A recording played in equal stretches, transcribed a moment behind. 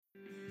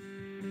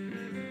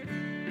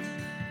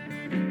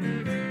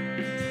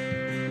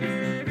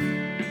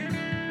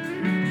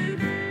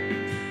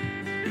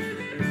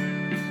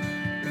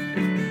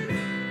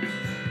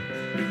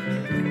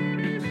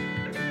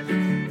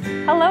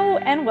Hello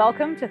and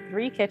welcome to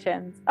Three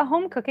Kitchens, a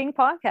home cooking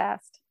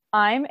podcast.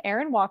 I'm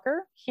Erin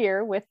Walker,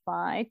 here with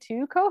my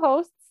two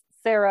co-hosts,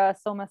 Sarah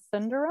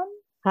Somasundaram.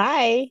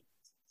 Hi.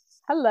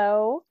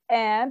 Hello.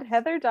 And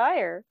Heather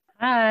Dyer.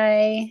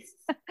 Hi.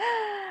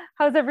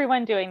 How's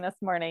everyone doing this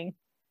morning?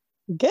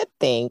 Good,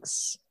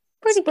 thanks.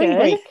 Pretty Spring good.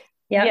 break.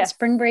 Yeah, Yes.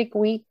 spring break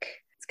week.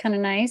 It's kind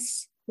of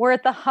nice. We're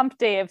at the hump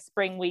day of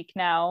spring week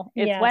now.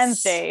 It's Yes.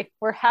 Wednesday.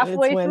 We're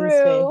halfway It's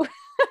through. Wednesday.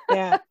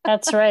 Yeah.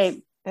 That's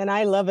right. And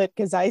I love it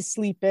because I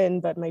sleep in,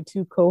 but my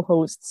two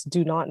co-hosts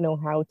do not know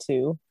how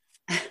to.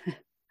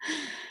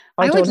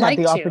 I don't would have like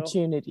the to.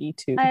 opportunity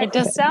to. It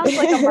just sounds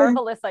like a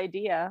marvelous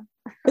idea.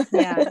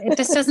 Yeah, it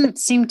just doesn't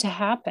seem to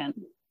happen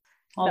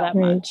all No. that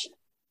Right. much.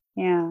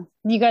 Yeah.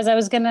 You guys, I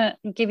was going to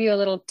give you a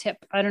little tip.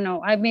 I don't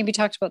know. I've maybe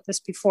talked about this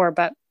before,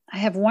 but I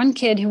have one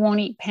kid who won't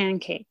eat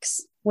pancakes,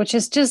 which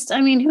is just,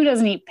 I mean, who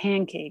doesn't eat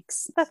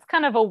pancakes? That's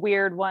kind of a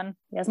weird one.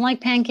 He doesn't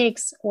like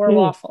pancakes or Mm.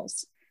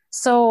 waffles.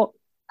 So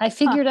I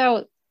figured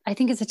out, I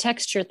think it's a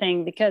texture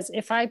thing, because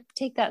if I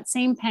take that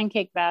same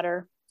pancake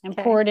batter and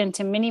Okay. pour it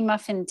into mini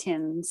muffin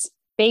tins,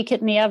 bake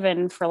it in the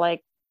oven for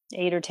like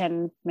 8 or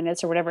 10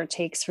 minutes or whatever it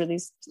takes for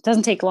these, it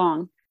doesn't take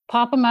long,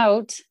 pop them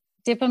out,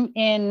 dip them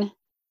in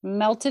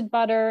melted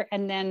butter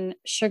and then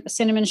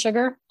cinnamon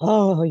sugar.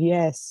 Oh,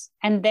 yes.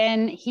 And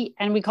then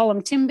we call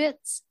them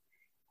Timbits,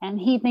 and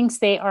he thinks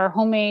they are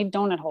homemade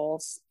donut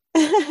holes.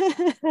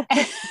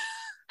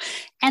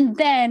 And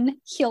then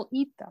he'll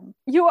eat them.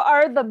 You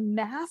are the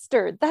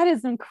master. That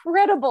is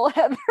incredible,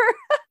 Heather.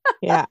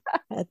 Yeah.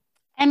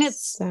 And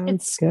it's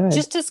Sounds good.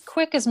 just as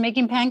quick as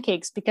making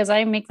pancakes, because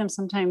I make them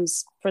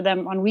sometimes for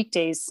them on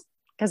weekdays,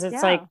 because it's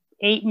Yeah. like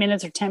 8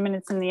 minutes or 10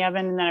 minutes in the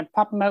oven, and then I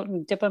pop them out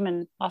and dip them,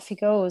 and off he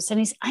goes.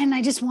 And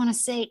I just want to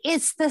say,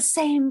 it's the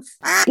same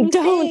Don't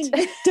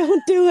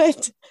do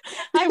it.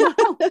 I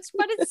won't,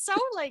 but it's so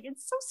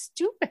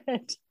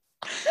stupid.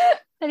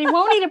 And he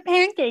won't eat a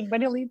pancake, but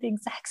he'll eat the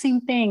exact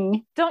same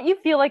thing. Don't you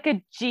feel like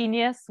a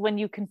genius when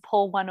you can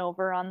pull one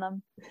over on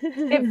them?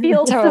 It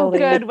feels Totally.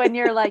 so good when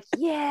you're like,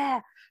 yeah.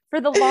 For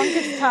the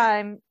longest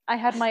time, I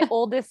had my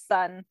oldest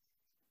son.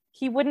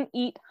 He wouldn't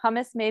eat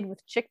hummus made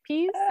with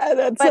chickpeas.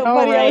 That's But- so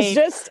funny.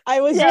 right.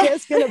 I was Yeah.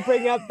 just gonna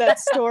bring up that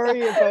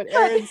story about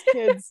Erin's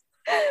kids.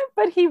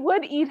 But he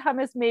would eat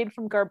hummus made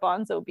from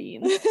garbanzo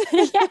beans.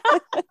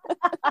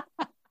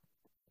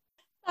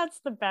 That's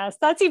the best.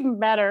 That's even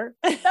better.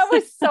 That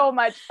was so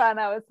much fun.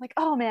 I was like,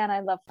 oh man,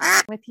 I love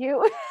with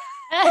you.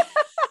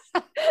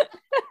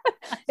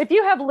 If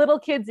you have little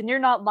kids and you're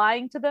not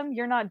lying to them,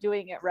 you're not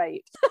doing it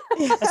right.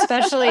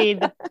 Especially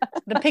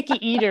the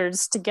picky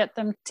eaters, to get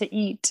them to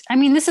eat. I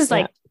mean, this is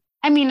like,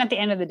 I mean, at the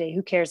end of the day,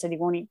 who cares that he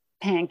won't eat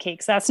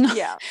pancakes? That's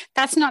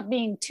not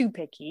being too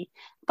picky,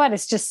 but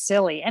it's just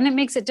silly. And it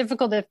makes it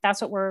difficult if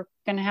that's what we're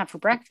going to have for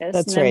breakfast.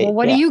 That's and then, right. Well,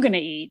 what Yeah. are you going to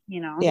eat?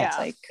 You know, Yeah. it's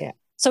like, Yeah.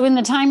 so in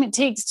the time it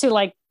takes to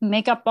like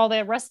make up all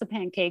the rest of the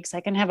pancakes,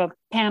 I can have a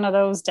pan of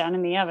those done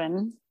in the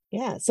oven.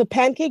 Yeah. So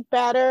pancake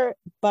batter,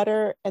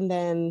 butter, and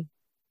then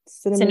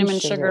Cinnamon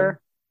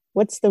sugar.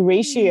 What's the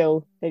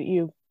ratio that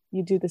you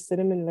do the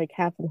cinnamon, like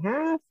half and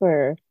half,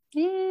 or?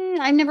 Yeah,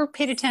 I never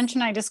paid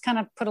attention. I just kind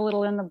of put a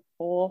little in the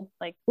bowl.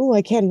 Like, Oh,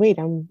 I can't wait.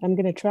 I'm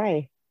gonna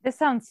try. This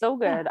sounds so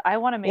good. I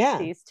want to make Yeah.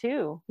 these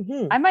too.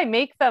 Mhm. I might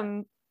make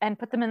them and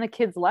put them in the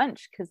kids'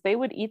 lunch because they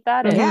would eat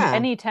that at Yeah.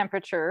 any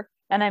temperature.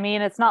 And I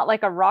mean, it's not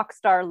like a rock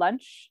star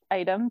lunch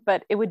item,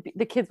 but it would be,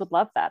 the kids would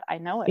love that. I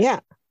know it.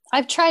 Yeah.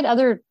 I've tried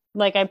other,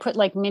 like I put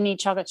like mini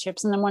chocolate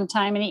chips in them one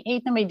time, and he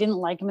ate them. He didn't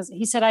like them.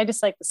 He said, I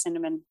just like the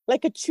cinnamon.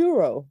 Like a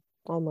churro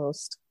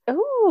almost.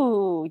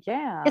 Ooh,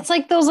 yeah. It's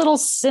like those little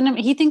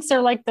cinnamon. He thinks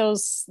they're like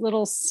those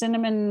little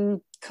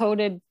cinnamon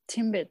coated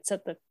Timbits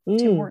at the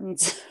Tim Mm.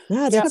 Hortons.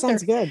 Ah, Yeah. that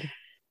sounds good.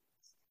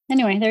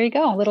 Anyway, there you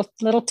go.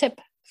 Little tip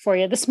for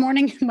you. This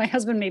morning, my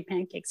husband made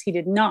pancakes. He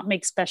did not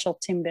make special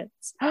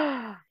Timbits.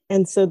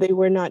 And so they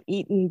were not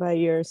eaten by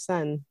your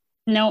son.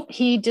 No,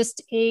 he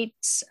just ate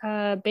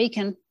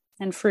bacon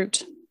and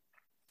fruit.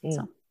 Mm.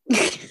 So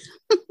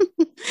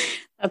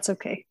that's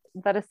okay.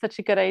 That is such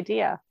a good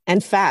idea.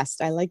 And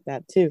fast. I like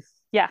that too.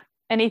 Yeah.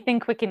 Anything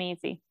quick and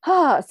easy.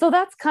 So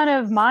that's kind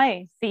of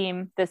my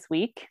theme this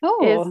week.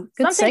 Oh, is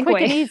good something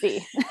quick and segue.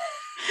 easy.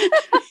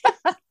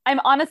 I'm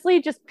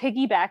honestly just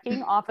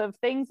piggybacking off of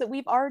things that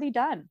we've already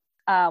done.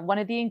 One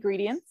of the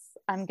ingredients,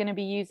 I'm going to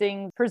be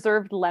using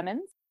preserved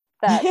lemons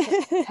that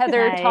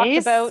Heather talked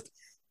Nice. about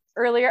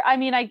earlier. I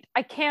mean,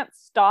 I can't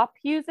stop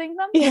using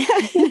them. Yeah,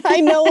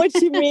 I know what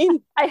you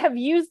mean. I have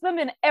used them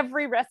in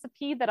every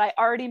recipe that I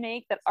already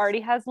make that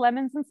already has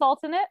lemons and salt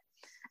in it.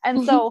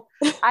 And so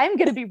I'm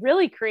going to be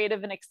really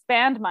creative and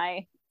expand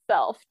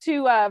myself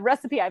to a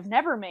recipe I've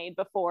never made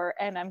before.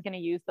 And I'm going to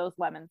use those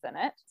lemons in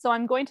it. So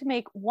I'm going to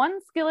make 1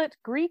 skillet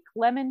Greek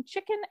lemon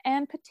chicken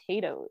and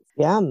potatoes.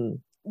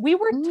 Yum. We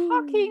were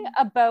talking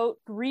about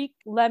Greek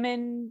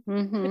lemon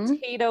Mhm.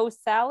 potato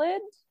salad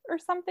or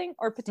something,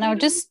 or potato. No,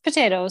 just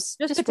potatoes.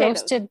 Just Just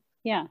potatoes. roasted.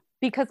 Yeah.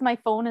 because my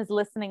phone is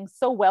listening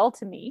so well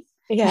to me,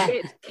 Yeah.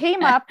 it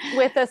came up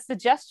with a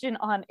suggestion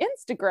on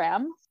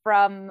Instagram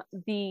from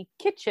the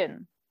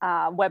kitchen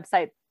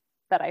website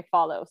that I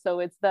follow. So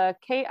it's the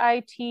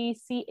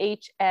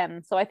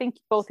KITCHN. So I think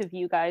both of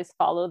you guys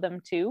follow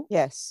them too.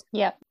 Yes.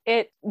 Yeah.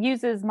 It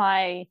uses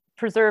my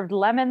preserved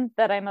lemon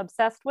that I'm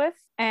obsessed with,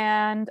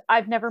 and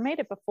I've never made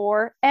it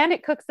before, and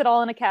it cooks it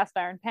all in a cast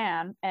iron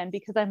pan. And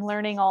because I'm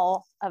learning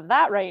all of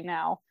that right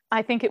now,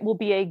 I think it will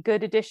be a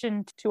good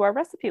addition to our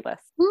recipe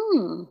list.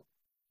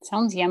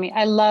 Sounds yummy.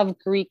 I love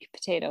Greek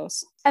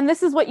potatoes. And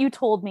this is what you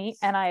told me,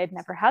 and I had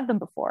never had them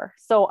before.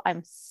 So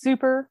I'm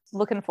super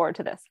looking forward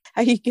to this.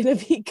 Are you going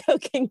to be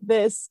cooking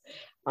this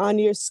on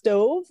your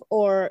stove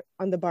or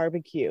on the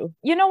barbecue?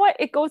 You know what?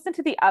 It goes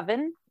into the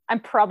oven.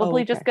 I'm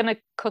probably just going to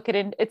cook it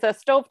in. It's a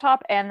stovetop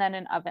and then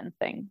an oven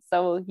thing.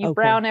 So you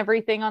brown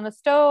everything on the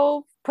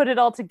stove, put it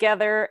all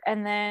together,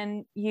 and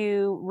then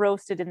you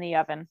roast it in the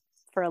oven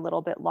for a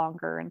little bit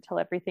longer until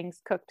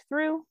everything's cooked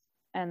through,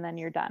 and then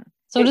you're done.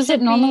 So does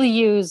it normally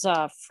use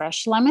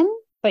fresh lemon,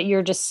 but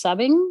you're just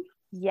subbing?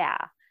 Yeah.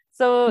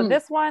 So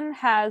this one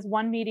has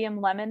 1 medium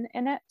lemon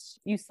in it.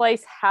 You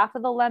slice half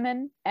of the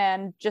lemon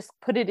and just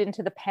put it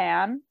into the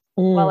pan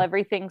while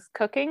everything's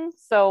cooking.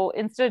 So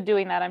instead of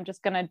doing that, I'm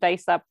just going to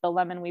dice up the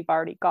lemon we've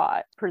already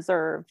got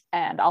preserved,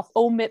 and I'll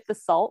omit the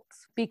salt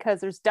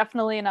because there's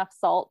definitely enough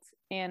salt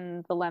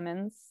in the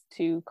lemons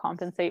to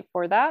compensate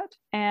for that.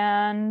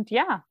 And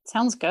yeah.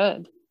 Sounds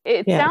good.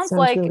 It sounds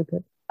like really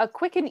good. A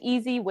quick and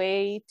easy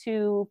way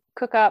to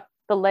cook up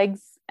the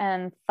legs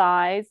and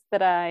thighs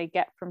that I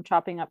get from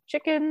chopping up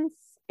chickens.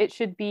 It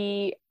should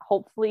be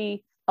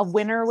hopefully a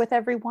winner with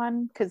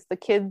everyone, because the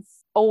kids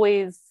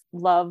always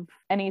love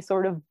any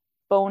sort of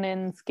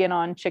bone-in,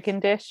 skin-on chicken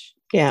dish.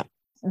 Yeah.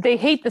 They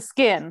hate the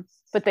skin,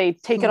 but they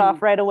take it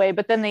off right away,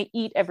 but then they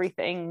eat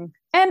everything.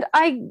 And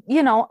I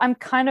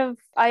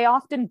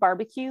often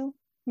barbecue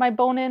my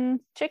bone-in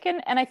chicken,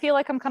 and I feel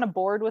like I'm kind of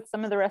bored with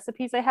some of the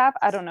recipes I have.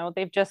 I don't know.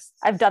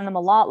 I've done them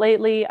a lot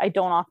lately. I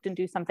don't often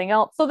do something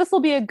else. So this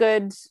will be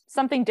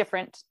something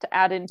different to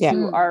add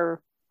into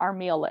our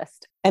meal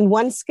list. And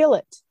one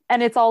skillet.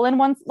 And it's all in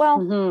one,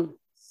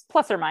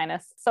 plus or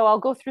minus. So I'll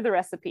go through the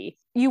recipe.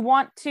 You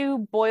want to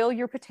boil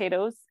your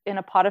potatoes in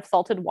a pot of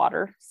salted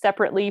water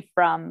separately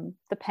from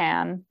the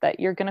pan that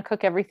you're going to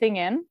cook everything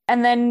in.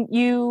 And then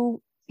you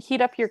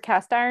heat up your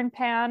cast iron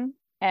pan,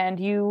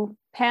 and you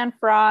pan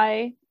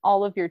fry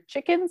all of your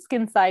chicken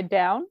skin side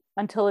down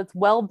until it's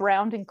well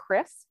browned and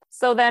crisp.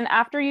 So then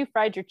after you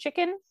fried your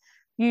chicken,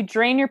 you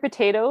drain your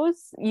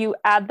potatoes, you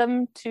add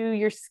them to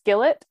your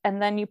skillet,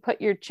 and then you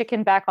put your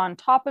chicken back on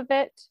top of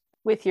it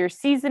with your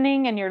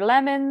seasoning and your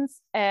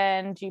lemons,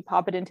 and you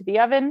pop it into the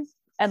oven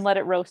and let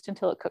it roast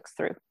until it cooks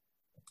through.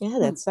 Yeah,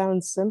 that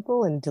sounds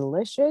simple and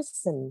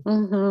delicious. And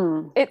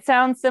It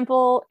sounds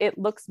simple. It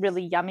looks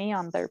really yummy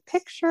on their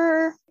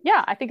picture.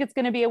 Yeah, I think it's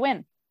going to be a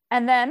win.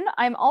 And then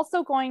I'm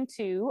also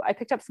I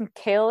picked up some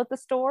kale at the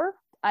store.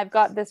 I've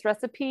got this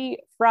recipe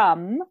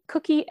from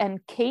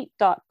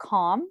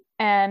cookieandkate.com,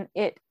 and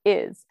it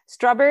is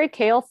strawberry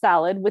kale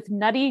salad with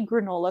nutty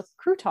granola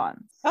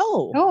croutons.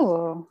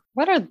 Oh,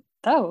 what are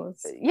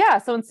those? Yeah,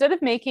 so instead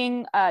of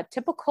making a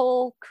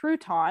typical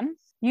crouton,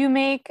 you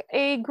make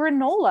a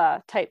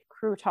granola type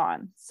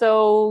crouton.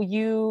 So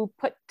you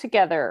put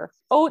together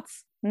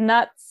oats,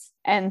 nuts,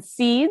 and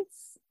seeds,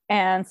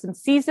 and some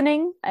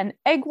seasoning, an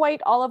egg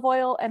white, olive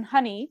oil, and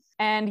honey.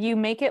 And you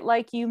make it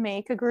like you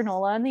make a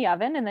granola in the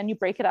oven, and then you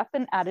break it up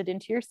and add it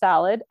into your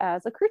salad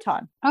as a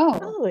crouton.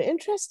 Oh,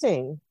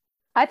 interesting.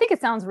 I think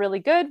it sounds really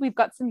good. We've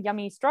got some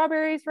yummy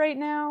strawberries right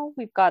now.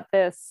 We've got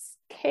this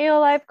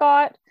kale I've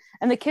got.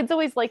 And the kids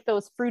always like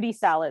those fruity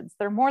salads.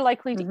 They're more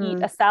likely to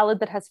eat a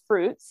salad that has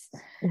fruits.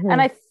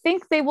 And I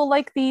think they will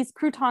like these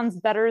croutons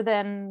better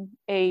than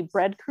a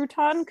bread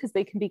crouton, because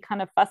they can be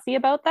kind of fussy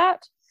about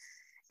that.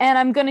 And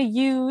I'm going to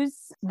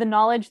use the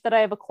knowledge that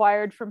I have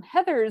acquired from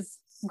Heather's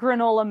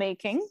granola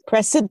making.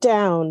 Press it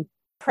down.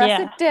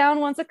 Press it down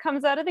once it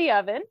comes out of the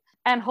oven.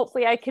 And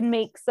hopefully I can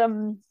make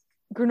some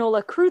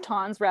granola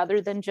croutons rather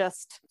than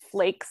just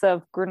flakes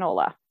of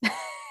granola.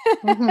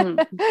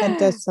 That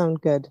does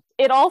sound good.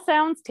 It all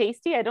sounds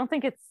tasty. I don't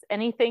think it's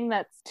anything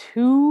that's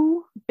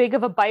too big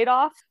of a bite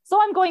off. So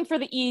I'm going for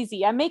the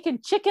easy. I'm making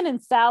chicken and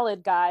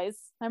salad, guys.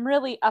 I'm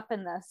really up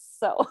in this.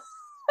 So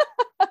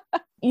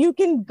you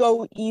can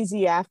go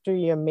easy after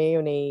your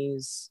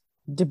mayonnaise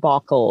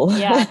debacle.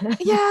 Yeah.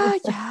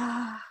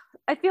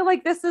 I feel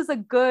like this is a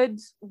good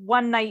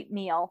one night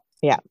meal.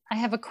 Yeah. I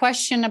have a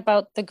question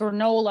about the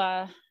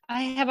granola.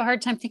 I have a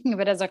hard time thinking of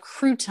it as a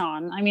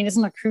crouton. I mean,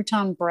 isn't a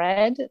crouton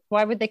bread?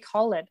 Why would they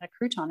call it a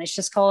crouton? They should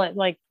just call it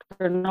like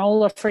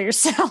granola for your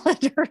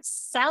salad or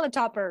salad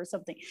topper or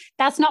something.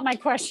 That's not my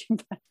question.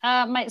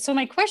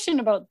 My question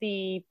about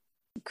the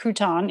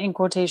crouton in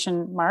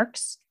quotation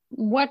marks,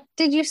 what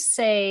did you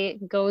say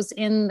goes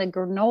in the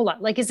granola?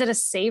 Like, is it a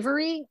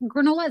savory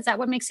granola? Is that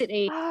what makes it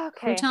a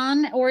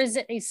crouton? Or is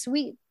it a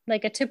sweet,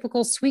 like a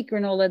typical sweet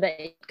granola?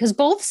 Because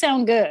both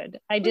sound good.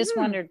 I just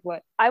wondered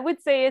what. I would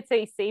say it's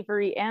a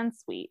savory and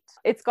sweet.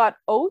 It's got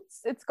oats,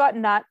 it's got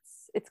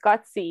nuts, It's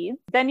got seeds.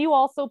 Then you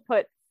also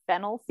put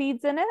fennel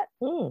seeds in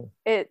it.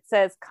 It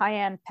says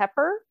cayenne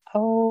pepper.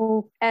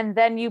 Oh. And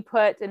then you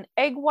put an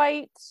egg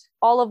white,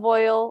 olive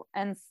oil,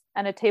 and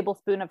a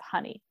tablespoon of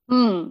honey.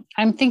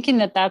 I'm thinking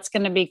that that's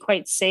going to be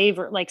quite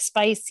savory, like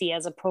spicy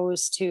as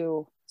opposed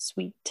to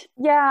sweet.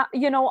 Yeah,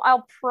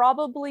 I'll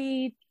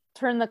probably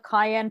turn the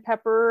cayenne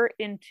pepper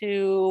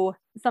into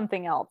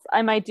something else.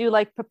 I might do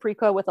like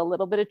paprika with a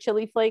little bit of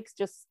chili flakes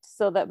just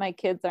so that my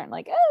kids aren't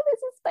like, oh, this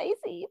is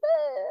spicy.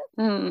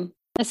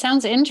 It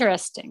sounds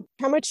interesting.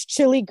 How much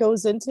chili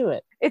goes into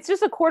it? It's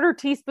just a 1/4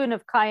 teaspoon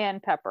of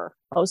cayenne pepper.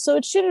 Oh, so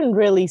it shouldn't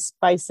really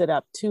spice it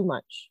up too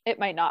much. It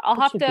might not. I'll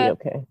have to. Be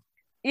okay.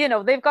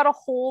 They've got a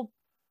whole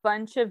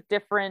bunch of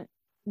different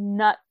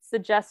nut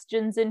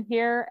suggestions in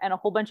here and a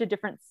whole bunch of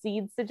different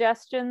seed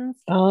suggestions.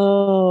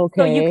 Oh,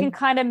 okay. So you can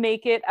kind of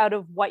make it out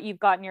of what you've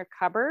got in your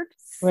cupboard.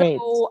 Right.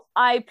 So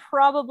I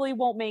probably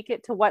won't make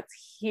it to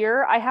what's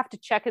here. I have to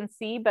check and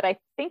see, but I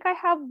think I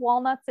have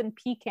walnuts and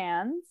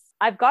pecans.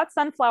 I've got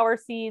sunflower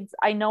seeds.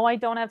 I know I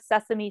don't have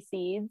sesame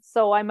seeds,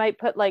 so I might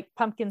put like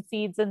pumpkin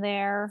seeds in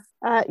there.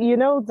 You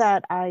know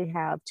that I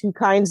have 2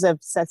 kinds of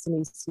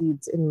sesame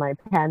seeds in my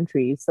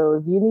pantry. So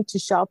if you need to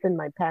shop in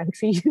my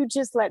pantry, you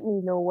just let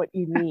me know what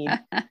you need.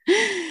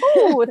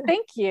 Oh,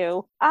 thank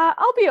you.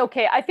 I'll be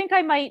okay. I think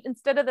I might,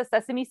 instead of the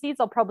sesame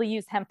seeds, I'll probably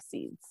use hemp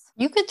seeds.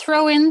 You could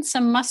throw in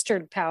some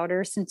mustard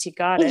powder since you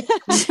got it.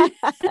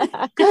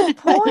 Good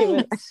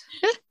point.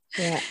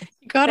 Yeah.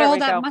 You got all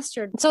that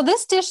mustard. So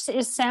this dish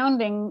is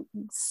sounding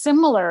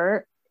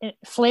similar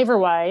flavor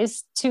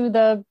wise to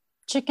the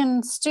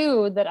chicken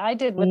stew that I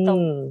did with the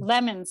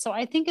lemon. So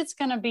I think it's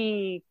going to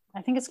be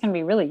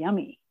really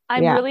yummy.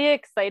 I'm really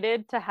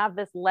excited to have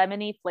this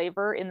lemony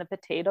flavor in the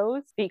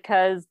potatoes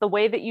because the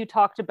way that you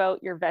talked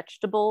about your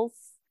vegetables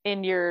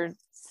in your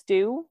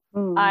stew,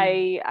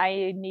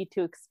 I need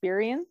to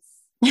experience.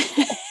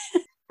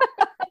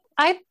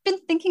 I've been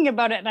thinking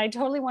about it and I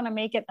totally want to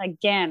make it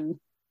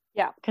again.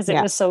 Yeah. Because it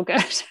was so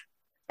good.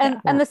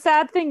 And the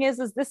sad thing is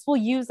this will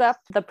use up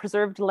the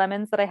preserved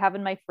lemons that I have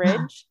in my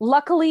fridge.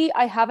 Luckily,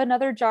 I have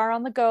another jar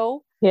on the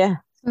go. Yeah.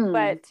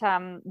 But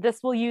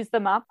this will use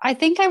them up. I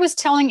think I was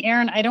telling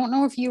Erin, I don't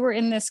know if you were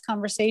in this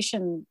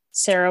conversation,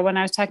 Sarah, when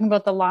I was talking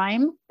about the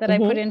lime that I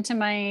put into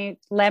my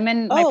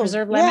my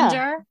preserved lemon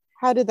jar.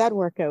 How did that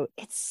work out?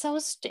 It's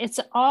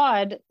an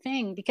odd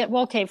thing because,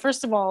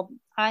 first of all,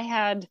 I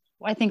had,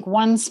 I think,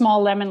 1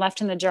 small lemon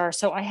left in the jar.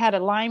 So I had a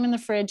lime in the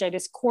fridge. I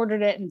just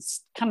quartered it and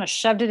kind of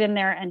shoved it in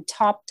there and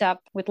topped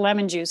up with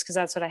lemon juice because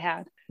that's what I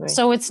had. Right.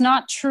 So it's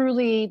not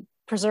truly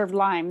preserved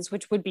limes,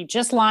 which would be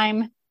just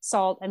lime,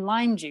 salt, and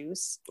lime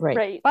juice.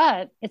 Right.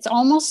 But it's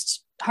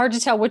almost hard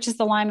to tell which is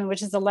the lime and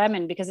which is the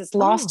lemon because it's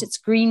lost its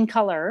green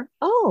color.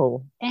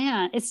 Oh.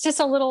 And it's just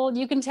a little,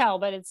 you can tell,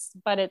 but it's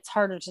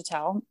harder to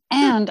tell.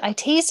 And I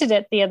tasted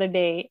it the other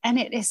day and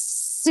it is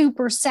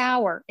super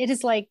sour. It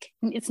is like,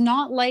 it's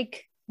not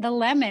like the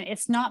lemon.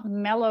 It's not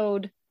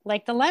mellowed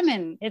like the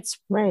lemon. It's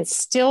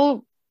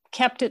still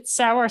kept it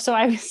sour. So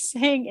I was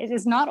saying it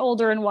is not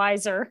older and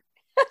wiser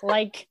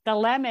like the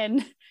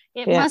lemon.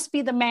 It must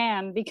be the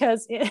man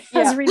because it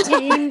has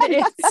retained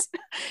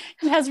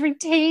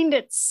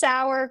its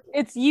sour.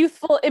 Its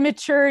youthful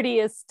immaturity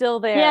is still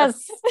there.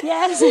 Yes.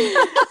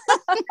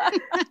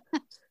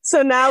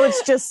 So now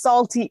it's just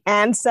salty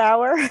and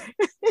sour.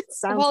 It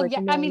sounds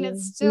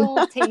it's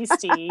still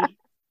tasty.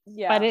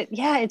 But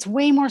it's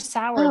way more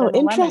sour. Oh,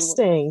 than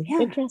interesting.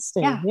 Lemon.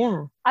 Interesting.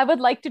 Yeah. I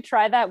would like to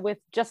try that with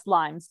just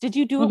limes. Did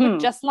you do it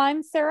with just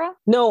limes, Sarah?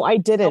 No, I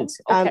didn't.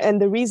 Oh, okay.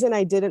 And the reason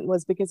I didn't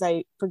was because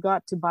I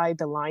forgot to buy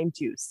the lime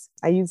juice.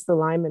 I used the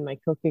lime in my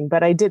cooking,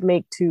 but I did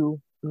make 2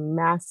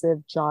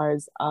 massive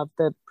jars of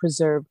the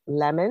preserved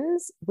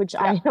lemons, which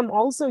I am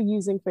also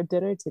using for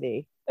dinner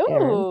today.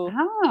 Ooh.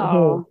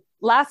 Oh.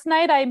 Last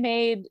night I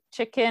made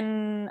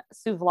chicken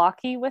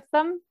souvlaki with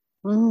them.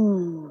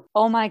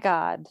 Oh my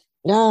God.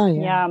 Oh,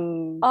 yeah.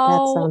 Yum.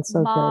 That sounds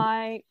so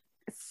good.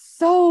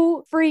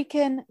 So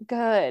freaking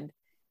good.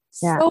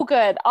 So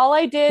good. All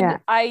I did,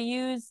 I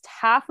used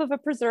half of a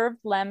preserved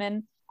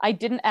lemon. I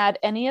didn't add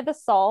any of the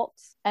salt.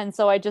 And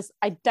so I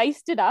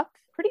diced it up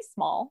pretty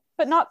small,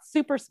 but not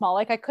super small.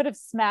 Like I could have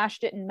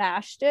smashed it and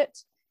mashed it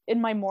in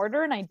my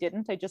mortar and I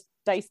didn't. I just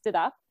diced it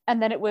up. And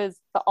then it was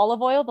the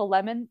olive oil, the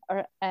lemon,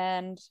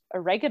 and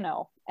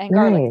oregano and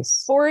garlic.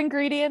 Nice. 4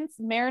 ingredients,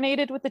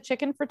 marinated with the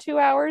chicken for 2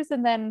 hours,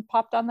 and then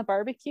popped on the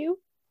barbecue.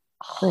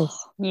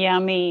 Nice.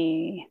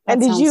 Yummy.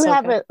 And did you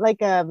have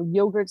like a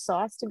yogurt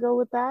sauce to go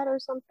with that or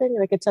something?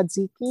 Like a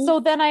tzatziki? So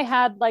then I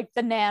had like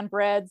the naan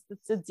breads, the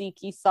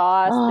tzatziki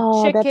sauce,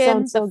 the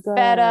chicken, the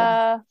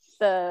feta,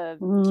 the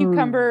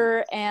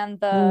cucumber, and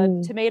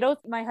the tomatoes.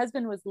 My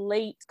husband was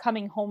late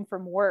coming home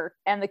from work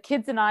and the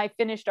kids and I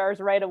finished ours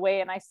right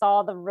away. And I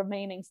saw the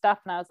remaining stuff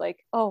and I was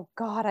like, oh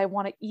God, I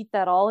want to eat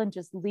that all and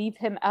just leave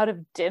him out of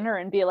dinner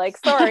and be like,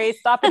 sorry,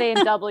 stop at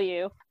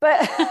A&W.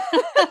 But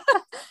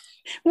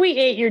we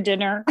ate your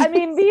dinner. I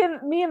mean,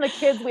 me and the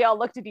kids, we all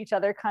looked at each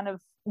other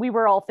we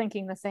were all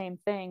thinking the same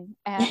thing.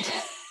 And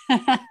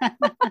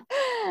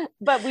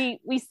But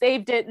we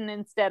saved it, and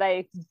instead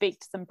I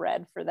baked some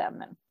bread for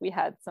them, and we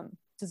had some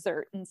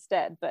dessert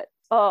instead. But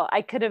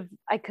I could have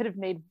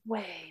made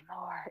way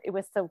more. It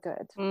was so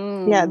good.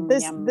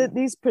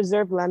 These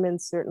preserved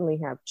lemons certainly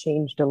have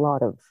changed a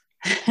lot of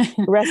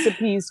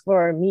recipes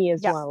for me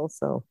as well.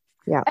 So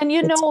yeah. And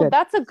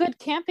that's a good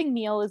camping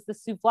meal, is the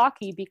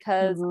souvlaki,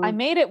 because I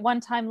made it one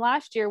time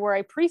last year where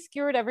I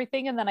pre-skewered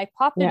everything and then I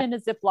popped it in a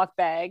Ziploc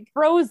bag,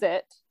 froze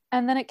it,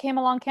 and then it came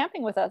along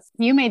camping with us.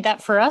 You made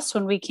that for us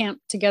when we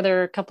camped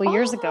together a couple of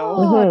years ago.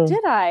 Oh,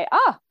 did I?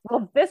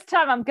 Well, this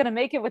time I'm going to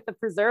make it with the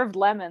preserved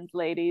lemons,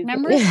 ladies.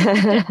 Remember?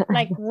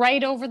 Like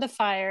right over the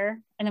fire,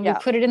 and then we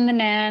put it in the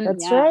nan.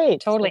 That's right.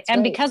 Totally. That's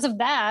and right. Because of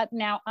that,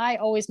 now I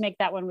always make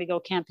that when we go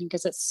camping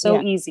because it's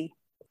so easy.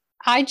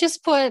 I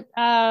just put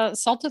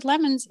salted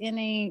lemons in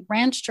a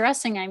ranch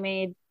dressing I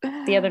made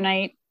the other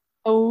night.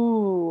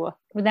 Oh.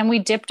 Then we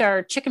dipped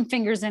our chicken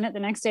fingers in it the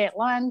next day at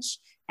lunch,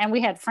 and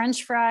we had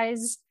French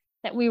fries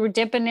that we were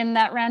dipping in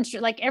that ranch.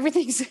 Like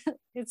everything's,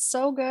 it's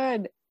so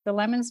good. The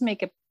lemons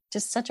make it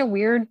just such a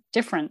weird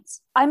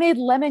difference. I made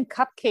lemon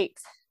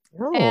cupcakes.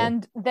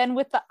 And then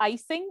with the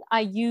icing, I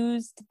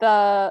used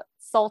the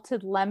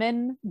salted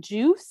lemon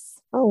juice.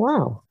 Oh,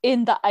 wow.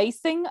 In the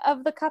icing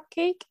of the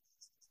cupcake.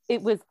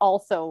 It was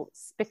also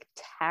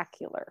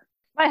spectacular.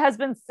 My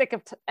husband's sick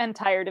of and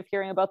tired of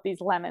hearing about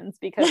these lemons,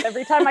 because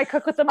every time I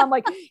cook with them, I'm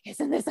like,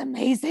 isn't this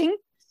amazing?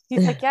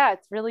 He's like, yeah,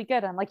 it's really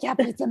good. I'm like, yeah,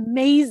 but it's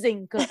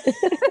amazing good.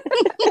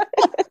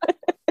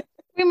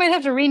 We might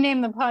have to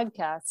rename the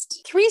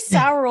podcast 3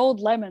 Sour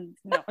Old Lemons.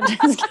 No, I'm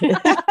just kidding.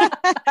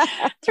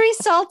 3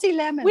 Salty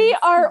Lemons. We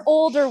are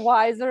older,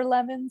 wiser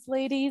lemons,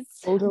 ladies.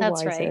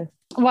 That's right.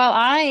 Well,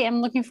 I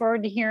am looking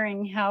forward to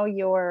hearing how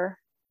your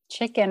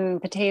chicken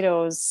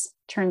potatoes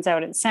turns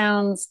out. It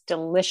sounds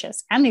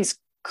delicious. And these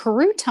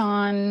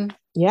crouton.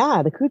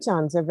 Yeah, the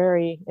croutons are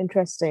very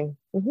interesting.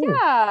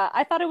 Yeah,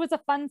 I thought it was a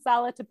fun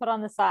salad to put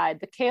on the side.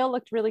 The kale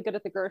looked really good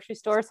at the grocery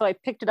store, so I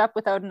picked it up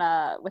without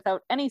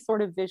any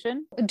sort of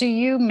vision. Do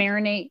you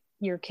marinate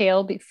your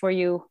kale before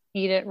you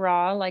eat it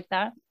raw like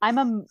that? I'm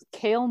a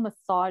kale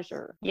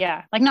massager.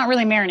 Yeah, like not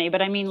really marinate,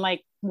 but I mean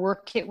like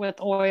work it with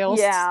oils.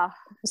 Yeah,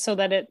 so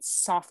that it's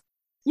soft.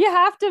 You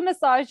have to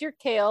massage your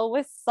kale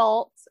with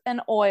salt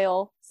and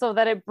oil so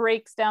that it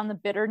breaks down the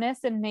bitterness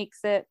and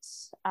makes it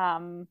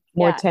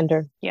more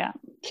tender. Yeah.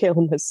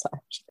 Kale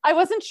massage. I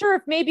wasn't sure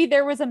if maybe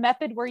there was a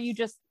method where you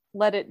just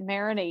let it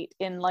marinate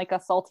in like a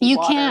salty You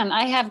water. can.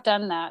 I have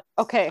done that.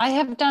 Okay. I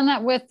have done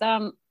that with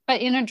but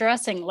in a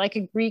dressing, like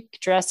a Greek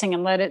dressing,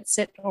 and let it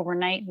sit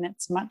overnight, and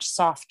it's much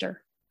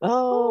softer.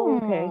 Oh,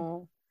 okay.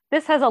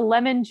 This has a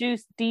lemon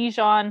juice,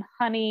 Dijon,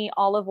 honey,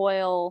 olive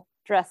oil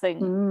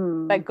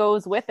dressing that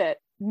goes with it.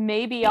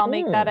 Maybe I'll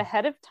make that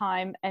ahead of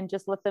time and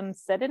just let them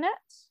sit in it.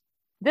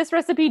 This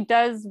recipe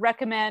does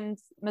recommend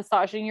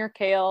massaging your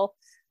kale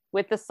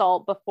with the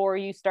salt before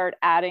you start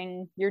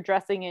adding your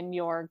dressing in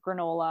your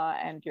granola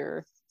and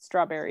your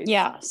strawberries.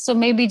 Yeah. So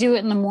maybe do it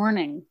in the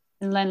morning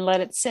and then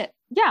let it sit.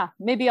 Yeah.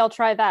 Maybe I'll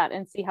try that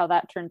and see how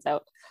that turns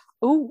out.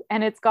 Oh,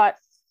 and it's got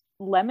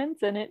lemons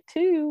in it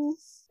too.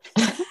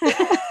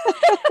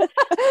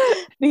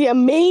 The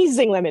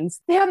amazing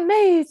lemons. The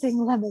amazing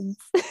lemons.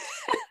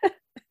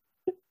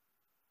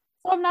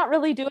 So I'm not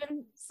really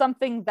doing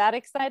something that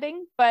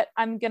exciting, but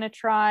I'm going to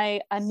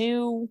try a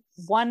new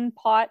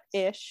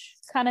 1-pot-ish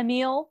kind of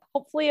meal.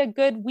 Hopefully a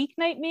good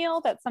weeknight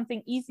meal. That's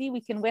something easy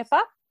we can whip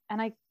up, and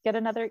I get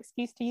another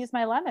excuse to use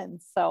my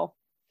lemons. So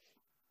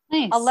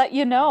nice. I'll let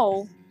you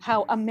know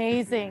how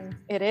amazing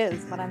it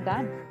is when I'm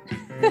done.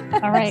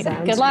 All right.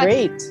 Good luck.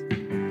 Great.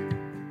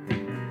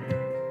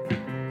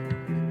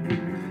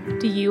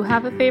 Do you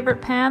have a favorite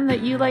pan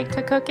that you like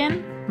to cook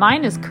in?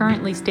 Mine is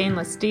currently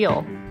stainless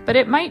steel, but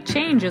it might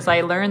change as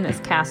I learn this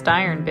cast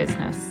iron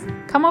business.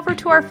 Come over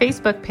to our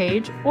Facebook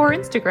page or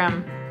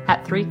Instagram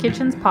at 3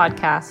 Kitchens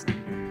Podcast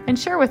and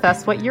share with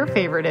us what your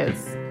favorite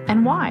is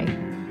and why.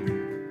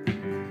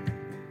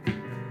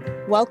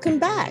 Welcome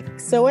back.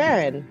 So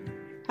Erin,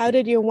 how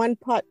did your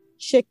 1-pot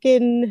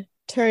chicken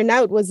turn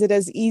out? Was it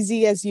as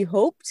easy as you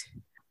hoped?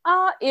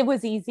 It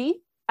was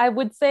easy. I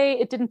would say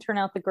it didn't turn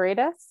out the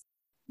greatest.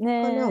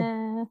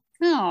 Oh,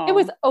 no. It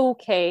was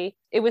okay.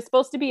 It was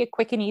supposed to be a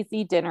quick and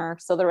easy dinner,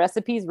 so the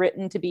recipe's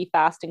written to be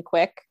fast and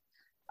quick.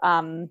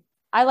 I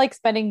like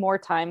spending more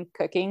time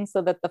cooking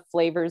so that the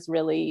flavors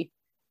really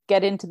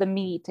get into the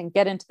meat and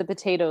get into the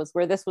potatoes,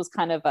 where this was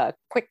kind of a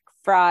quick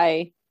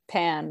fry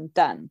pan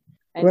done.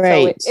 And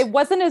right. So it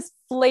wasn't as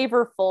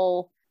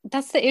flavorful.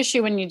 That's the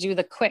issue when you do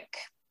the quick,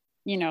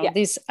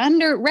 these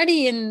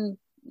ready in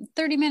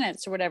 30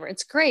 minutes or whatever.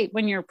 It's great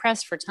when you're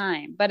pressed for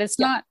time, but it's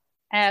not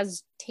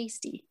as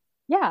tasty.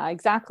 Yeah,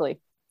 exactly.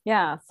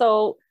 Yeah.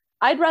 So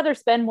I'd rather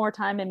spend more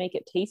time and make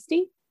it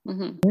tasty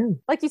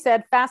Like you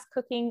said, fast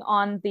cooking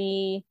on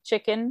the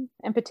chicken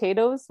and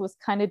potatoes was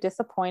kind of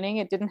disappointing.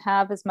 It didn't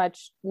have as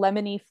much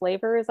lemony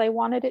flavor as I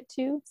wanted it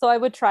to. So I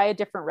would try a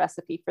different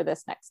recipe for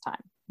this next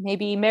time.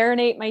 Maybe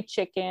marinate my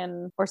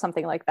chicken or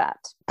something like that.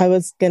 I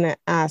was going to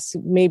ask,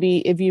 maybe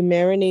if you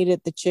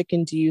marinated the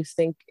chicken, do you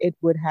think it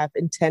would have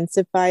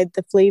intensified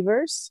the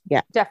flavors?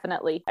 Yeah,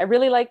 definitely. I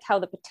really liked how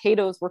the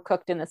potatoes were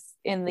cooked in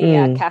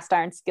the cast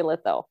iron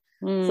skillet though.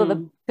 So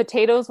the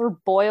potatoes were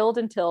boiled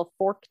until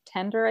fork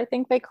tender, I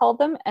think they called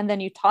them. And then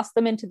you toss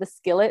them into the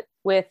skillet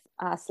with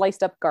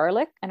sliced up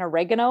garlic and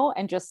oregano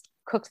and just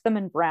cooked them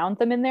and browned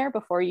them in there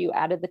before you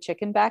added the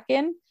chicken back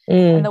in.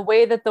 And the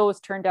way that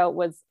those turned out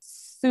was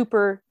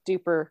super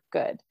duper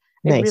good.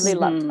 I really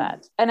loved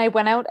that. And I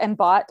went out and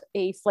bought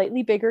a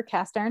slightly bigger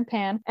cast iron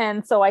pan.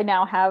 And so I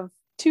now have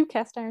 2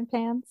 cast iron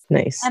pans.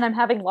 Nice. And I'm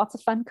having lots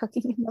of fun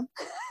cooking in them.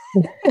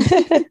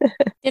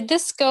 Did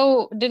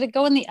it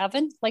go in the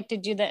oven? Like,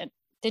 did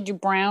you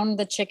brown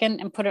the chicken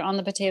and put it on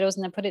the potatoes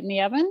and then put it in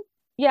the oven?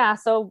 Yeah.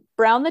 So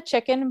brown the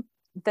chicken,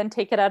 then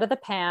take it out of the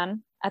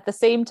pan. At the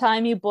same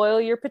time, you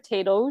boil your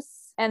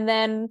potatoes. And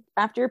then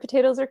after your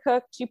potatoes are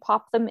cooked, you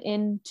pop them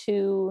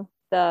into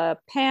the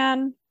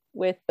pan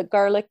with the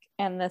garlic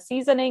and the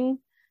seasoning.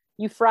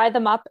 You fry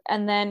them up,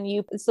 and then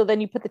you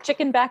put the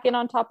chicken back in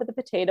on top of the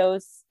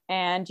potatoes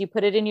and you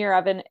put it in your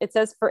oven. It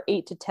says for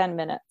 8 to 10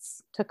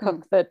 minutes to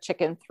cook the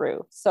chicken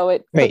through. So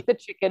it cooked the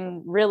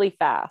chicken really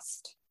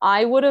fast.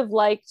 I would have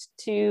liked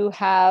to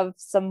have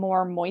some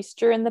more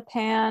moisture in the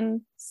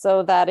pan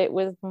so that it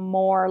was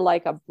more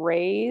like a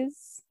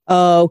braise.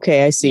 Oh,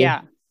 okay. I see.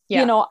 Yeah.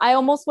 You know, I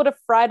almost would have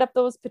fried up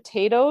those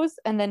potatoes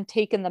and then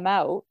taken them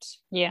out.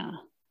 Yeah.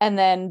 And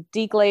then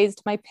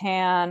deglazed my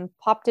pan,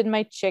 popped in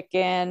my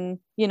chicken,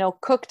 you know,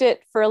 cooked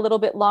it for a little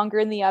bit longer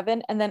in the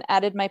oven, and then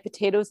added my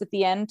potatoes at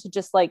the end to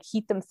just like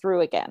heat them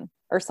through again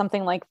or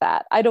something like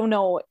that. I don't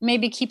know.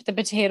 Maybe keep the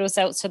potatoes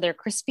out so they're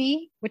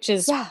crispy, which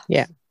is,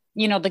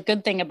 you know, the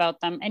good thing about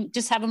them, and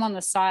just have them on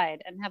the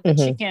side and have the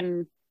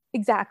chicken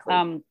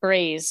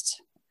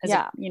braised.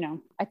 You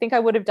know, I think I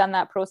would have done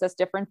that process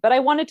different, but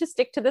I wanted to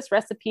stick to this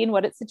recipe and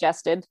what it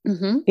suggested.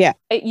 Yeah.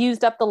 It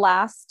used up the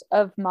last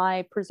of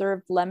my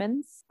preserved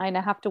lemons. I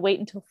now have to wait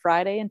until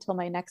Friday until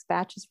my next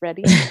batch is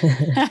ready.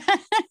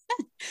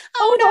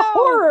 Oh, no,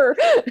 horror.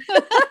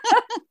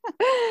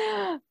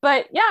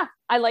 But yeah,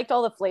 I liked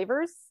all the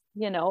flavors.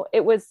 You know,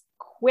 it was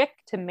quick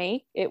to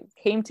make. It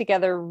came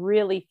together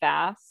really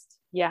fast.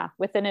 Yeah,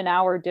 within an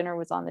hour, dinner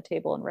was on the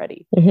table and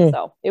ready.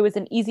 So it was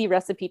an easy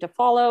recipe to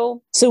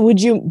follow. So would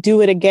you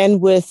do it again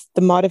with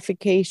the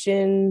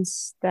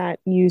modifications that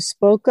you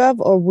spoke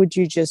of, or would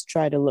you just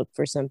try to look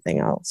for something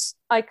else?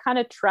 I kind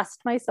of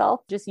trust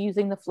myself just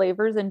using the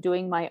flavors and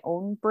doing my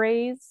own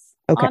braise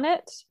on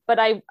it. But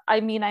I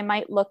mean, I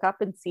might look up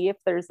and see if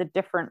there's a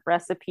different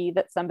recipe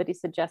that somebody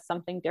suggests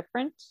something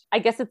different. I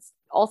guess it's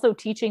also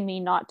teaching me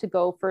not to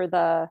go for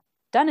the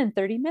done in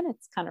 30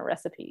 minutes kind of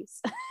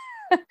recipes.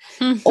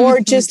 Or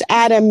just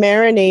add a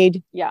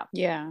marinade. Yeah,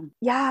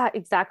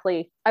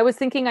 exactly. I was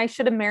thinking I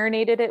should have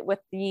marinated it with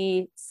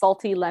the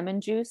salty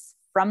lemon juice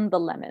from the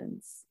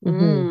lemons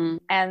and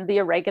the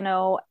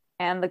oregano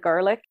and the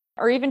garlic,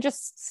 or even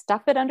just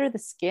stuff it under the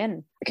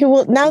skin. Okay,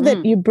 well, now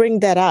that you bring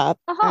that up,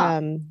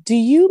 do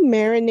you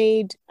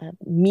marinate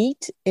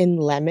meat in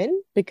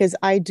lemon? Because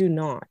I do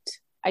not.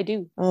 I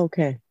do.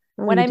 Okay.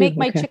 When I make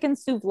my chicken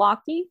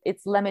souvlaki,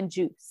 it's lemon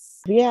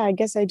juice. Yeah, I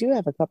guess I do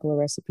have a couple of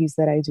recipes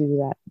that I do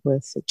that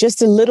with.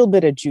 Just a little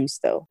bit of juice,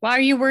 though. Well,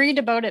 are you worried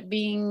about it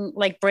being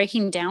like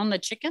breaking down the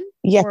chicken?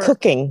 Yeah,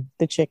 cooking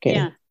the chicken.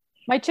 Yeah.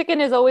 My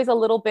chicken is always a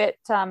little bit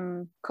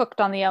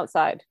cooked on the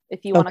outside,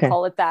 if you want to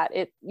call it that.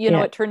 It, you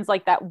know, it turns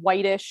like that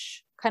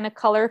whitish kind of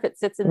color if it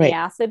sits in the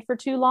acid for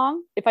too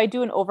long. If I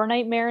do an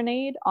overnight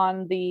marinade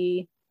on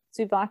the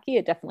souvlaki,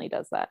 it definitely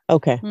does that.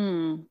 Okay.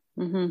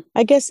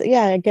 I guess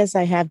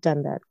I have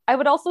done that. I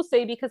would also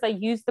say, because I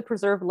used the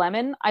preserved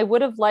lemon, I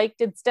would have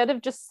liked, instead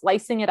of just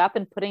slicing it up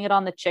and putting it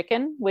on the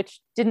chicken, which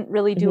didn't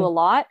really do a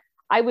lot,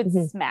 I would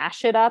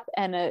smash it up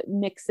and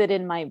mix it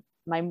in my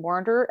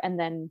mortar and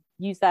then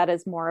use that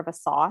as more of a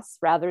sauce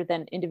rather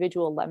than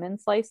individual lemon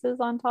slices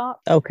on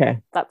top. Okay.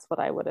 That's what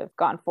I would have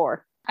gone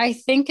for. I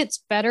think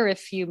it's better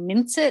if you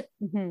mince it.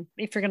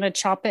 If you're going to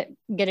chop it,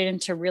 get it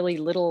into really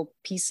little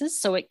pieces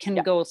so it can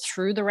go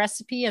through the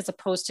recipe, as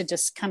opposed to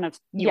just kind of,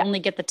 you only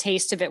get the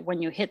taste of it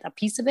when you hit a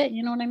piece of it.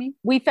 You know what I mean?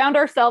 We found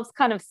ourselves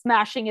kind of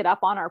smashing it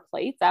up on our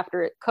plates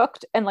after it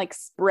cooked and like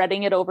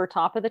spreading it over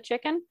top of the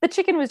chicken. The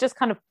chicken was just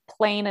kind of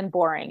plain and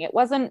boring. It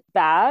wasn't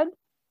bad,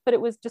 but it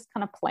was just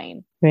kind of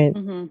plain. Right.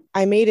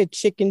 I made a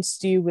chicken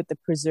stew with the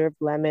preserved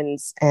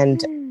lemons,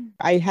 and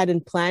I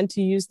hadn't planned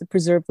to use the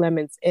preserved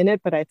lemons in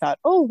it, but I thought,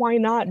 oh, why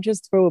not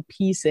just throw a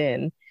piece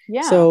in?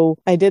 Yeah. So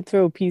I did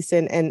throw a piece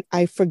in, and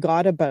I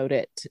forgot about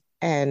it.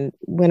 And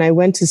when I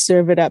went to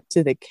serve it up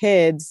to the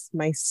kids,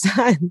 my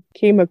son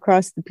came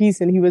across the piece,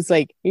 and he was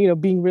like, you know,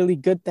 being really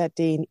good that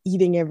day and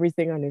eating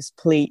everything on his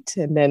plate.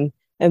 And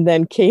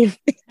then came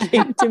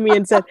to me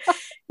and said,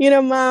 you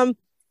know, Mom,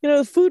 you know,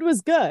 the food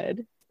was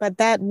good, But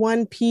that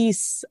one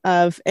piece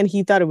of, and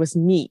he thought it was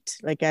meat,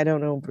 like I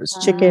don't know if it was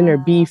chicken or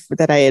beef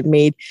that I had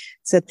made,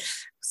 said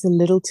it's a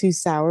little too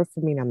sour for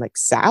me. And I'm like,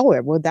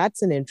 sour? Well,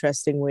 that's an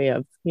interesting way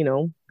of,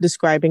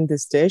 describing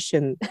this dish.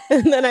 And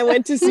then I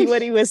went to see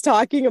what he was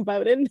talking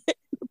about. And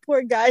the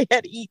poor guy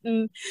had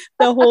eaten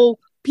the whole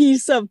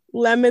piece of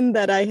lemon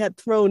that I had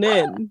thrown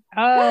in.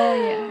 Oh,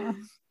 yeah.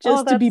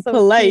 Just to be so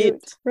polite,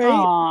 cute.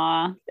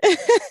 Right?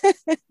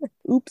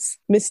 Oops,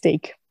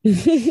 mistake.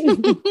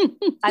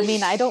 I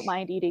mean, I don't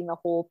mind eating the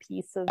whole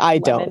piece of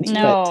I lemon.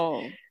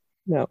 don't.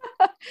 No,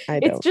 I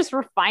don't. It's just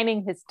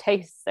refining his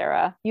taste,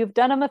 Sarah. You've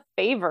done him a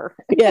favor.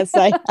 Yes,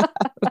 I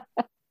have.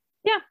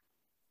 Yeah.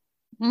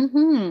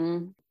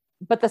 Mm-hmm.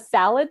 But the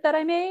salad that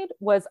I made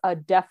was a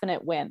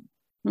definite win.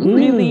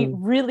 Really,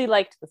 really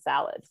liked the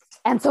salad.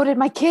 And so did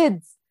my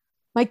kids.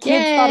 My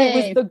kids thought it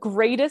was the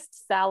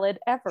greatest salad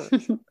ever.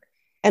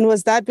 And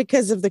was that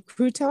because of the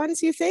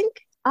croutons, you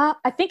think?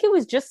 I think it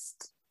was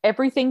just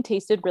everything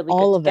tasted really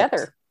all good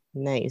together. It.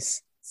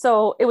 Nice.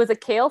 So it was a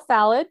kale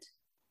salad.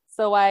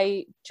 So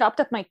I chopped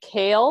up my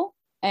kale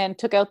and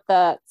took out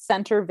the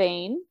center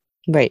vein.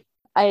 Right.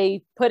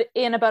 I put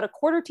in about a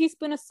 1/4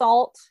 teaspoon of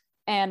salt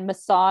and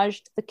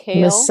massaged the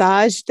kale.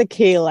 Massaged the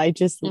kale. I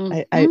just,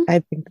 I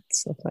think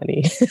that's so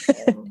funny.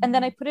 And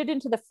then I put it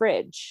into the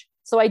fridge.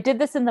 So I did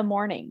this in the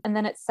morning and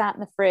then it sat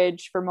in the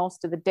fridge for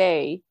most of the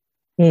day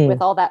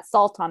with all that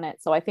salt on it.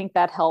 So I think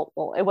that helped.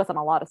 Well, it wasn't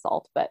a lot of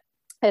salt, but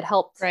it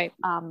helped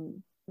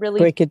really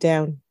break it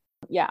down.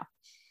 Yeah.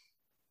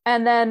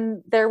 And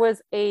then there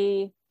was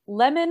a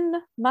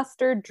lemon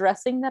mustard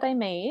dressing that I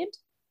made.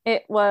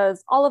 It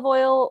was olive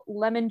oil,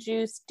 lemon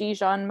juice,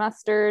 Dijon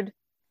mustard,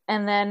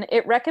 and then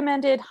it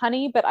recommended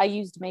honey, but I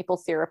used maple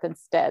syrup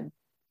instead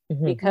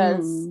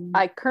because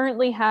I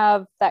currently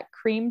have that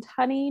creamed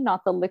honey,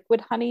 not the liquid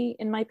honey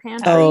in my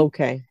pantry. Oh,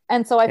 okay.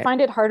 And so I find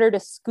it harder to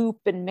scoop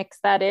and mix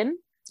that in.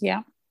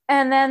 Yeah.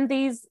 And then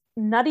these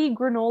nutty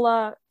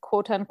granola,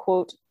 quote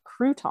unquote,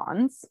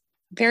 croutons.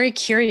 Very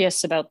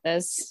curious about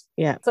this.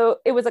 Yeah. So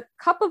it was a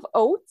cup of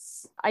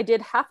oats. I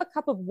did 1/2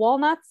 cup of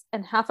walnuts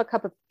and 1/2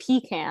 cup of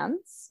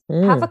pecans,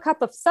 1/2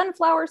 cup of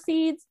sunflower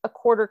seeds, a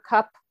 1/4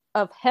 cup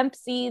of hemp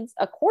seeds,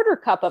 a 1/4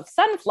 cup of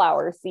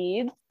sunflower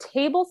seeds,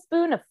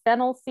 tablespoon of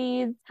fennel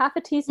seeds,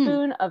 1/2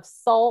 teaspoon of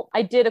salt.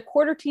 I did a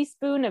 1/4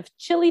 teaspoon of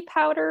chili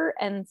powder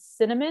and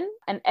cinnamon,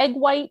 an egg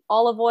white,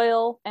 olive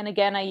oil. And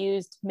again, I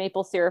used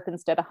maple syrup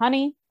instead of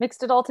honey.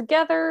 Mixed it all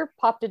together,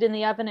 popped it in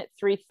the oven at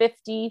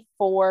 350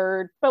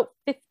 for about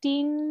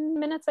 15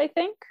 minutes, I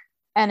think.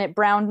 And it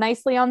browned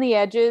nicely on the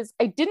edges.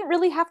 I didn't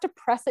really have to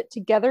press it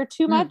together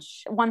too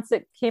much once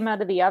it came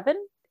out of the oven.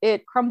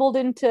 It crumbled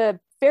into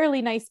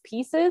fairly nice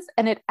pieces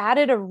and it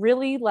added a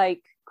really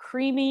like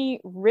creamy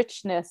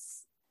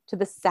richness to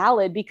the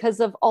salad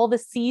because of all the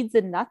seeds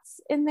and nuts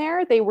in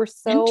there. They were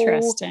so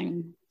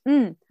interesting.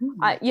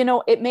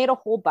 It made a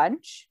whole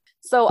bunch.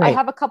 So I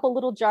have a couple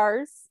little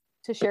jars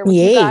to share with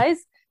you guys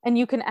and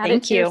you can add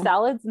it to your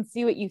salads and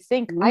see what you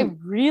think. I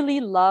really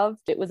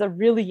loved it. It was a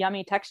really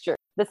yummy texture.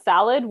 The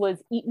salad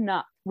was eaten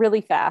up really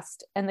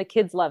fast and the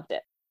kids loved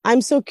it.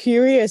 I'm so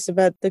curious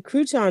about the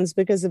croutons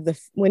because of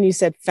when you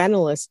said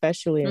fennel,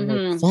 especially. I'm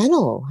like,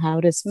 fennel? How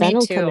does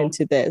fennel come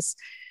into this?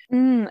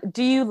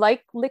 Do you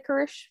like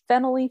licorice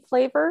fennel-y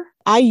flavor?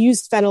 I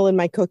use fennel in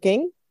my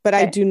cooking, but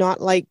I do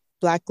not like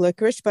black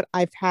licorice, but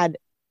I've had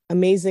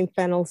amazing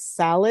fennel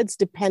salads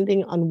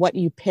depending on what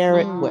you pair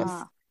it with.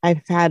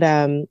 I've had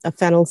a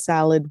fennel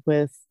salad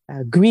with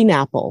green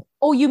apple.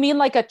 Oh, you mean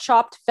like a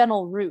chopped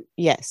fennel root?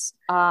 Yes.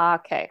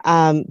 Okay.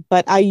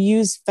 But I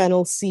use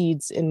fennel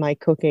seeds in my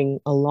cooking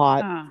a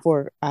lot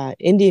for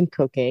Indian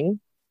cooking.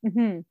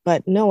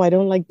 But no, I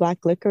don't like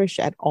black licorice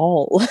at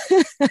all.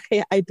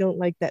 I don't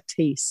like that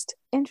taste.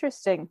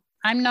 Interesting.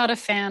 I'm not a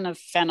fan of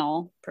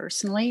fennel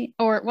personally.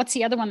 Or what's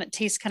the other one that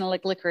tastes kind of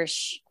like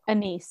licorice?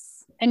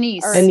 Anise.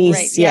 Anise,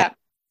 right, yeah.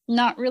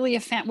 Not really a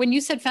fan. When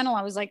you said fennel,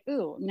 I was like,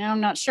 ooh, no,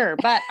 I'm not sure.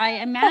 But I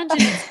imagine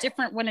it's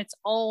different when it's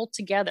all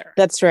together.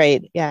 That's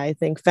right. Yeah, I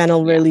think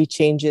fennel really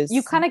changes.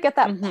 You kind of get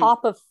that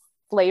pop of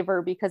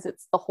flavor because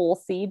it's the whole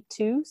seed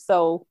too.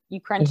 So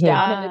you crunch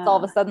down and it's all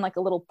of a sudden like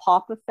a little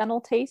pop of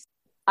fennel taste.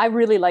 I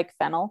really like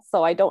fennel,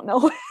 so I don't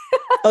know.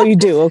 Oh, you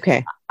do?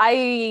 Okay.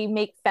 I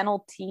make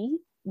fennel tea.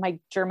 My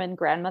German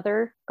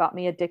grandmother got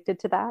me addicted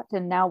to that.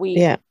 And now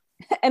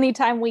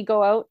anytime we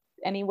go out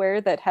anywhere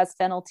that has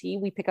fennel tea,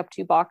 we pick up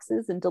 2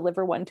 boxes and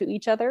deliver one to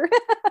each other.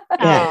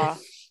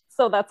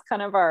 So that's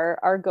kind of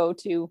our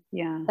go-to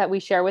that we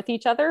share with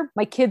each other.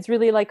 My kids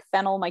really like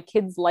fennel. My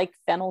kids like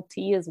fennel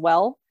tea as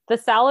well. The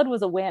salad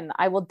was a win.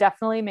 I will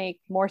definitely make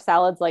more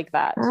salads like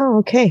that. Oh,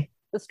 okay.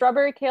 The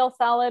strawberry kale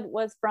salad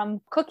was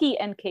from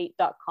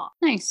cookieandkate.com.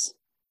 Nice.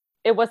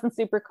 It wasn't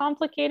super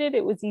complicated.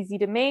 It was easy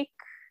to make.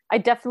 I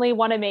definitely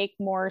want to make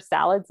more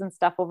salads and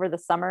stuff over the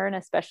summer, and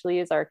especially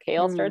as our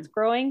kale starts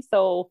growing.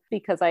 So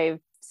because I've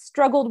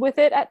struggled with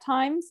it at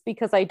times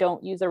because I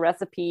don't use a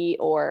recipe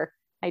or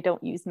I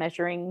don't use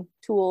measuring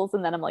tools.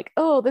 And then I'm like,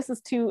 oh, this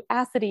is too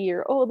acidy,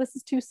 or, oh, this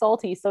is too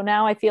salty. So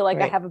now I feel like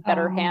I have a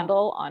better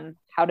handle on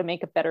how to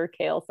make a better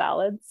kale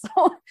salad.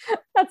 So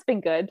that's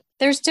been good.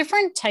 There's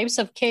different types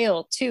of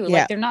kale too.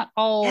 Like they're not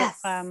all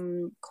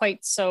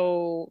quite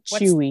so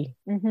chewy.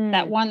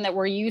 That one that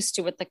we're used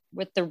to with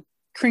the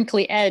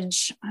crinkly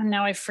edge.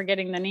 Now I'm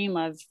forgetting the name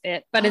of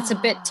it, but it's a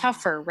bit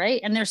tougher,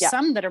 right? And there's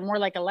some that are more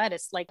like a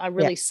lettuce, like a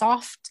really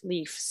soft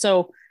leaf.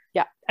 So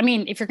yeah, I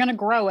mean, if you're going to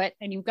grow it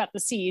and you've got the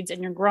seeds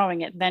and you're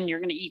growing it, then you're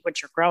going to eat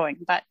what you're growing.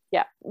 But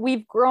yeah,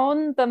 we've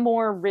grown the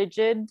more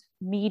rigid,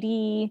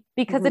 meaty,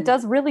 because it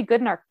does really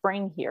good in our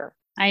spring here.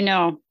 I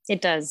know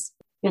it does.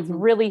 It's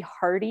really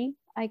hardy,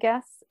 I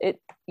guess.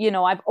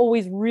 I've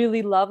always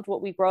really loved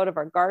what we grow out of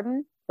our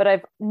garden, but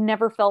I've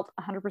never felt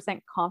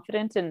 100%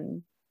 confident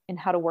in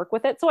how to work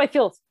with it. So I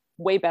feel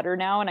way better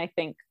now. And I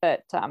think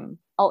that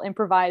I'll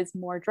improvise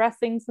more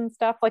dressings and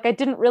stuff. Like I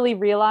didn't really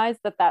realize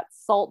that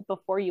salt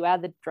before you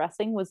add the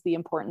dressing was the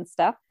important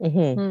step.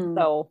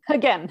 So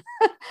again,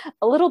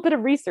 a little bit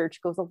of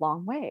research goes a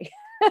long way.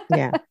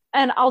 Yeah.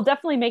 And I'll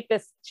definitely make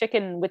this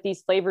chicken with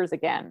these flavors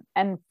again,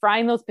 and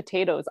frying those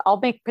potatoes. I'll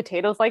make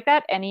potatoes like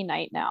that any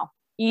night now.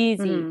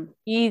 Easy,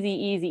 easy,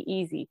 easy,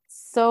 easy.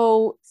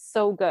 So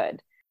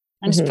good.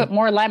 And just put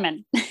more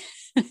lemon.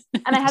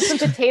 And I had some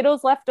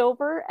potatoes left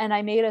over, and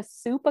I made a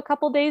soup a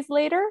couple days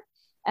later,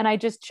 and I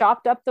just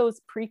chopped up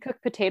those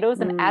pre-cooked potatoes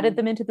and added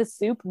them into the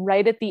soup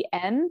right at the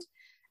end.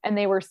 And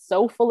they were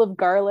so full of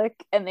garlic,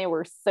 and they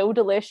were so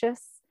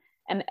delicious.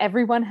 And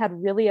everyone had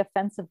really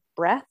offensive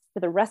breath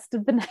for the rest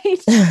of the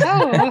night.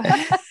 Oh,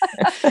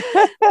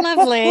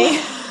 lovely.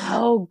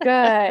 Oh,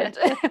 good.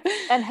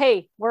 And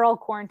hey, we're all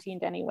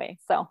quarantined anyway.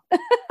 So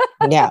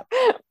yeah,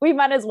 we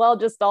might as well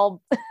just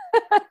all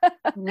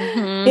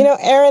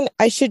Erin,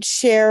 I should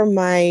share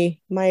my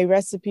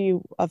recipe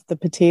of the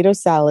potato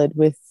salad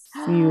with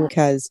you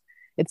because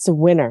it's a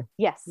winner.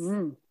 Yes.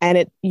 And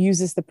it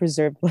uses the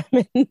preserved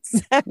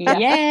lemons.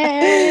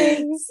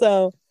 Yay.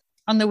 So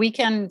on the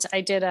weekend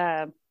I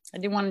didn't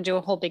want to do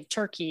a whole big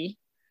turkey.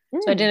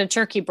 So I did a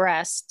turkey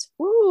breast.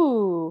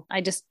 Ooh.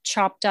 I just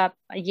chopped up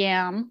a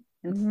yam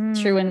and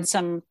threw in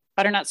some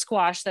butternut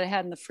squash that I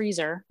had in the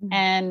freezer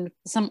and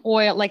some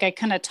oil. Like I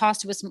kind of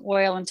tossed it with some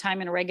oil and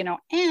thyme and oregano,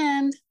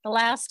 and the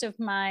last of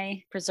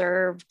my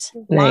preserved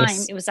lime.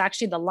 It was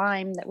actually the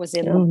lime that was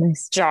in the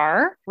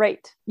jar.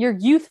 Right. Your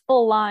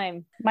youthful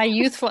lime. My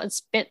youthful,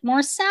 it's a bit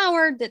more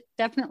sour,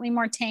 definitely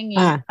more tangy.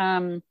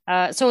 So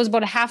it was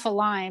about a half a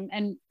lime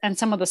and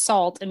some of the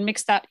salt, and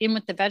mixed that in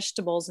with the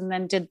vegetables, and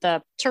then did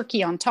the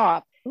turkey on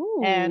top.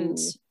 Ooh. And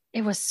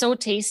it was so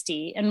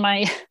tasty. And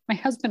my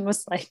husband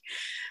was like,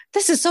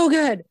 this is so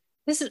good.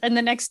 And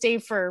the next day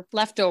for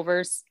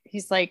leftovers,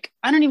 he's like,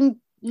 I don't even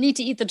need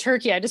to eat the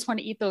turkey. I just want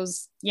to eat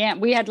those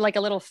yams. We had like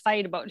a little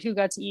fight about who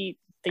got to eat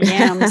the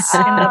yams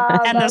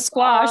and the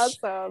squash.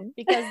 Awesome.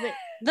 Because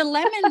the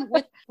lemon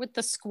with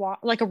the squash,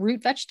 like a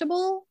root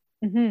vegetable.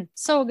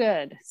 So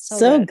good.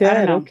 So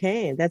good.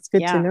 Okay. That's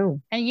good to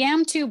know. And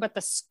yam too, but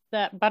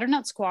the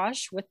butternut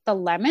squash with the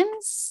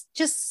lemons,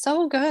 just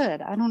so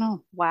good. I don't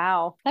know.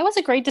 Wow. That was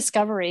a great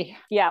discovery.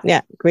 Yeah.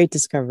 Yeah. Great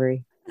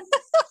discovery.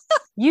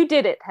 You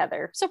did it,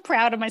 Heather. So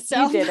proud of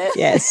myself. You did it.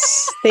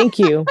 Yes. Thank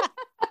you.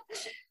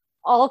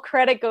 All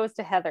credit goes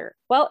to Heather.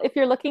 Well, if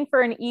you're looking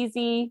for an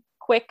easy,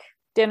 quick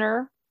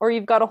dinner, or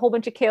you've got a whole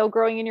bunch of kale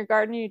growing in your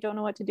garden and you don't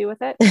know what to do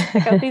with it,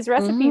 check out these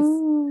recipes.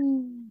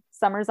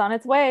 Summer's on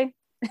its way.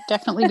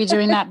 Definitely be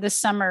doing that this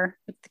summer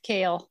with the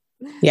kale.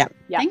 Yeah.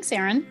 Thanks,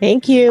 Erin.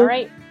 Thank you. All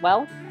right.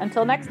 Well,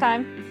 until next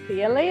time. See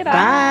you later.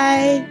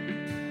 Bye.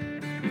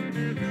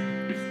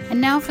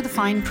 And now for the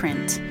fine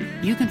print.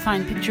 You can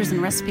find pictures and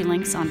recipe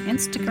links on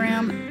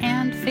Instagram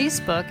and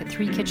Facebook at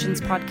Three Kitchens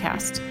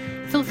Podcast.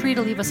 Feel free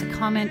to leave us a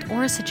comment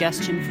or a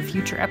suggestion for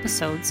future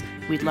episodes.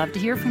 We'd love to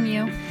hear from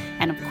you.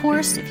 And of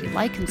course, if you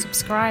like and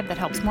subscribe, that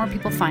helps more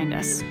people find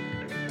us.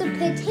 The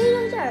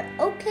potatoes are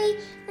okay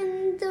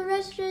and the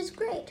rest is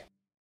great.